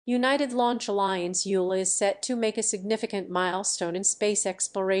United Launch Alliance (ULA) is set to make a significant milestone in space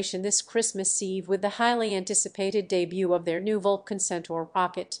exploration this Christmas Eve with the highly anticipated debut of their new Vulcan Centaur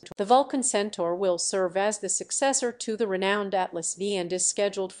rocket. The Vulcan Centaur will serve as the successor to the renowned Atlas V and is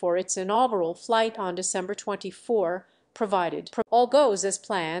scheduled for its inaugural flight on December 24, provided all goes as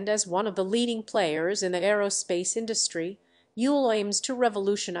planned. As one of the leading players in the aerospace industry, ULA aims to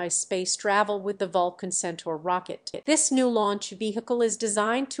revolutionize space travel with the Vulcan Centaur rocket. This new launch vehicle is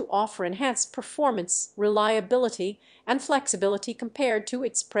designed to offer enhanced performance, reliability, and flexibility compared to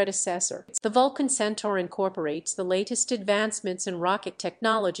its predecessor. The Vulcan Centaur incorporates the latest advancements in rocket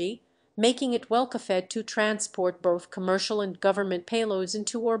technology, making it well-fit to transport both commercial and government payloads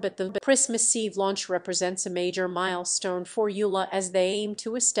into orbit. The Christmas Eve launch represents a major milestone for ULA as they aim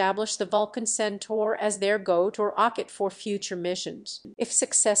to establish the Vulcan Centaur as their go-to rocket for future missions. If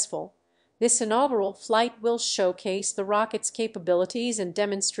successful, this inaugural flight will showcase the rocket's capabilities and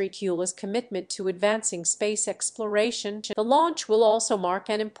demonstrate ULA's commitment to advancing space exploration. The launch will also mark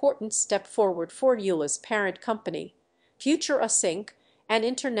an important step forward for ULA's parent company, Future Inc., an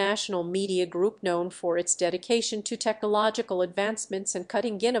international media group known for its dedication to technological advancements and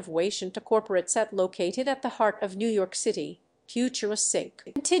cutting innovation to corporates located at the heart of New York City. Future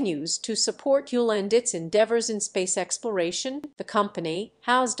Inc. continues to support ULA and its endeavors in space exploration. The company,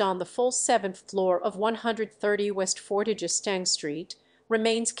 housed on the full 7th floor of 130 West Fortijestang Street,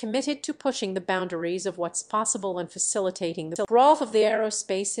 remains committed to pushing the boundaries of what's possible and facilitating the growth of the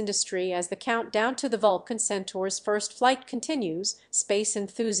aerospace industry as the countdown to the Vulcan Centaur's first flight continues. Space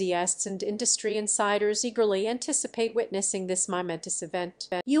enthusiasts and industry insiders eagerly anticipate witnessing this momentous event.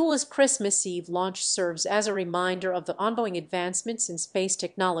 ULA's Christmas Eve launch serves as a reminder of the ongoing advancements in space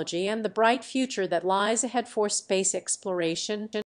technology and the bright future that lies ahead for space exploration.